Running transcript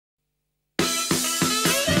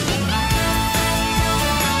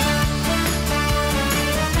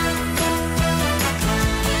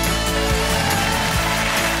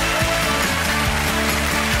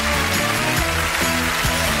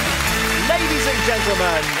and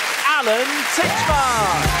gentlemen, Alan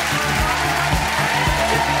Titchmarsh.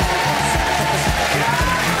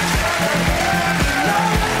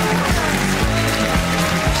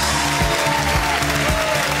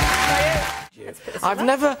 I've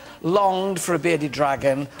never longed for a bearded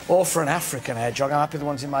dragon or for an African hedgehog. I'm happy with the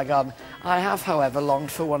ones in my garden. I have, however,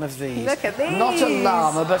 longed for one of these. Look at these. Not a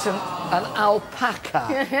llama, but an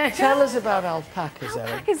alpaca. Tell us about alpacas,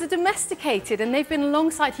 Ellie. Alpacas are domesticated and they've been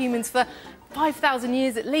alongside humans for 5,000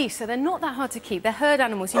 years at least, so they're not that hard to keep. They're herd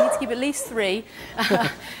animals. You need to keep at least 3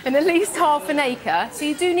 and at least half an acre, so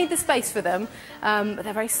you do need the space for them. But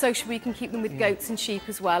they're very sociable. You can keep them with goats and sheep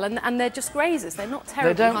as well, and they're just grazers. They're not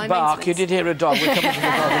terribly high maintenance. They don't bark. You did hear a dog. We're coming to the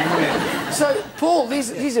dog in a minute. So, Paul,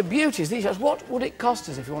 these are beauties. These are, what would it cost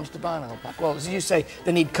us if we wanted to buy an alpaca? Well, as you say,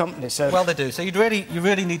 they need company. So well, they do. So you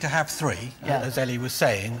really need to have 3, as Ellie was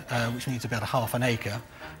saying, which needs about half an acre.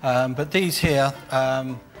 But these here.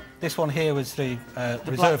 This one here was the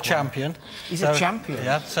reserve champion. He's a champion?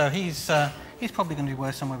 Yeah, so he's probably going to be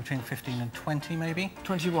worth somewhere between 15 and 20, maybe.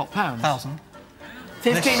 20 what, pounds? 1,000.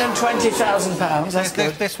 15 and 20,000 pounds, that's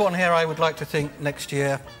good. This one here, I would like to think next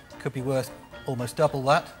year could be worth almost double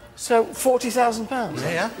that. So, 40,000 pounds?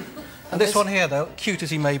 Yeah. And this one here, though, cute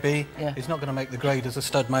as he may be, is not going to make the grade as a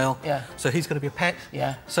stud male. Yeah. So he's going to be a pet.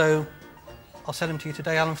 Yeah. So I'll sell him to you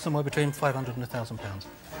today, Alan, for somewhere between 500 and 1,000 pounds.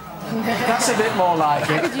 That's a bit more like it.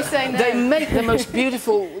 How could you say no? They make the most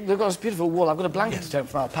beautiful... They've got this beautiful wool. I've got a blanket to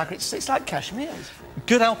from alpaca. It's like cashmere.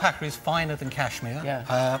 Good alpaca is finer than cashmere.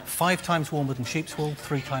 Yeah. 5 times warmer than sheep's wool,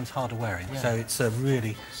 3 times harder wearing. Yeah. So it's a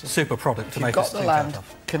really super product to make us think out of. If you've got the land,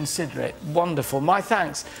 consider it. Wonderful. My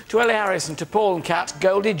thanks to Ellie Harrison, to Paul and Kat,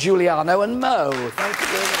 Goldie, Juliano and Mo. Thank you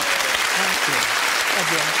very much.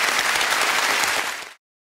 Thank you.